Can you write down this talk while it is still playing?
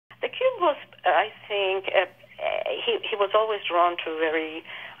I think he was always drawn to very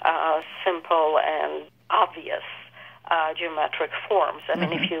simple and obvious geometric forms. I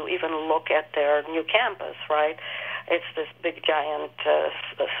mean, if you even look at their new campus, right, it's this big giant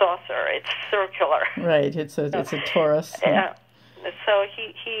saucer. It's circular. Right. It's a torus. Yeah. So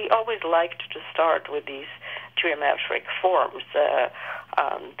he always liked to start with these geometric forms. The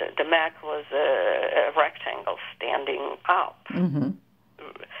Mac was a rectangle standing up, a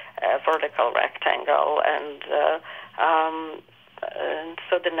vertical rectangle, and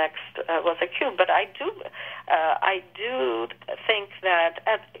so the next was a cube. But I do think that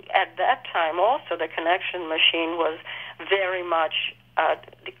at that time also the connection machine was very much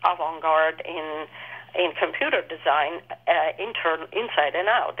the avant-garde in computer design, inside and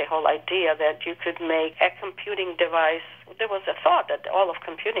out. The whole idea that you could make a computing device, there was a thought that all of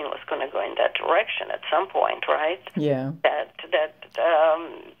computing was going to go in that direction at some point, right? Yeah. That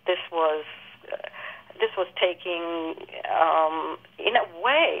this was taking, in a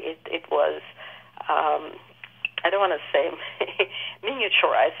way, it was, I don't want to say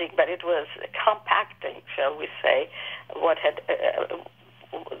miniaturizing, but it was compacting, shall we say, what had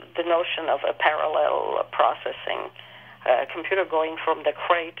the notion of a parallel processing computer going from the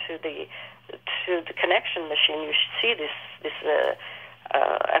cray to the connection machine. You see this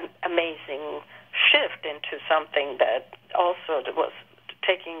amazing shift into something that also was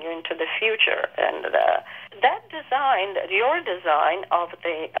taking you into the future. And that design, your design of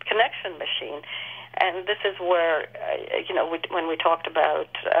the connection machine, and this is where, when we talked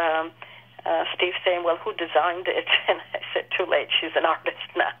about Steve saying, well, who designed it? And I said, too late, she's an artist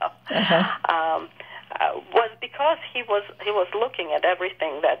now. Was because he was looking at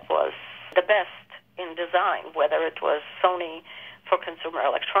everything that was the best in design, whether it was Sony for consumer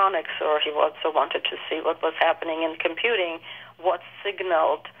electronics, or he also wanted to see what was happening in computing, what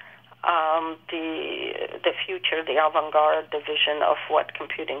signaled the future, the avant-garde, the vision of what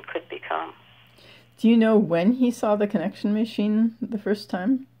computing could become. Do you know when he saw the connection machine the first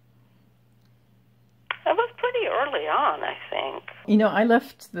time? It was pretty early on, I think. I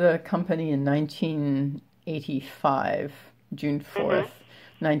left the company in 1985, June 4th,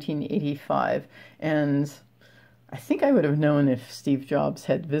 1985, and I think I would have known if Steve Jobs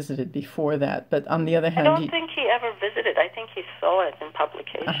had visited before that, but on the other hand... I don't think he ever visited. I think he saw it in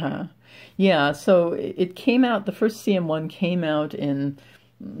publication. Yeah, so it came out, the first CM1 came out in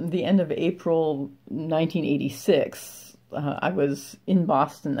the end of April 1986. I was in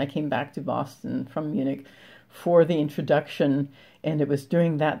Boston. I came back to Boston from Munich for the introduction, and it was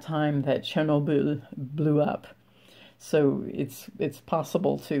during that time that Chernobyl blew up. So it's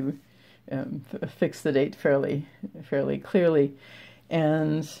possible to fix the date fairly clearly.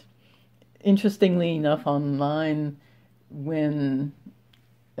 And interestingly enough, online, when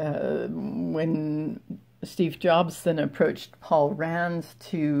Steve Jobs then approached Paul Rand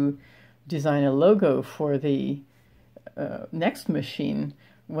to design a logo for the next machine,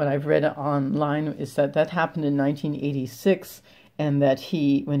 what I've read online is that happened in 1986, and that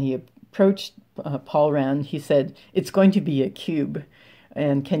when he approached Paul Rand, he said, "It's going to be a cube,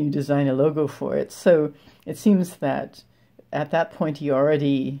 and can you design a logo for it?" So it seems that at that point he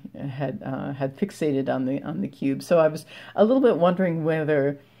already had fixated on the cube. So I was a little bit wondering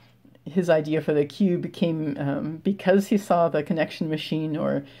whether his idea for the cube came because he saw the connection machine,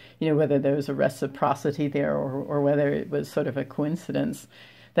 or whether there was a reciprocity there, or whether it was sort of a coincidence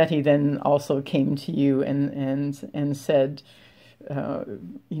that he then also came to you and said, I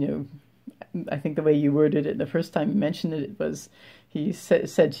think the way you worded it the first time you mentioned it was, he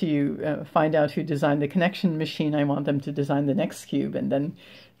said to you, find out who designed the connection machine. I want them to design the next cube. And then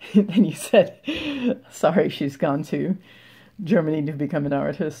you said, sorry, she's gone to Germany to become an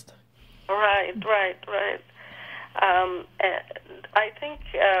artist. Right.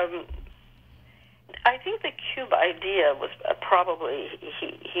 I think the cube idea was probably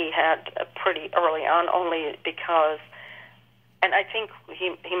he had pretty early on, only because, and I think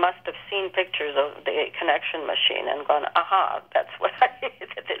he must have seen pictures of the connection machine and gone, aha, that's what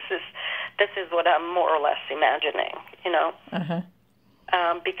this is what I'm more or less imagining,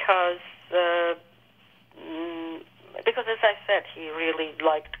 because as I said, he really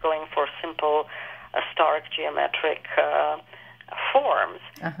liked going for simple, stark geometric forms,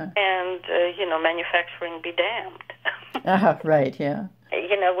 and manufacturing be damned. Right, yeah.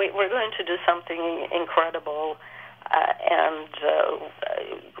 We're going to do something incredible, and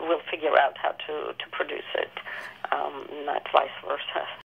we'll figure out how to produce it, not vice versa.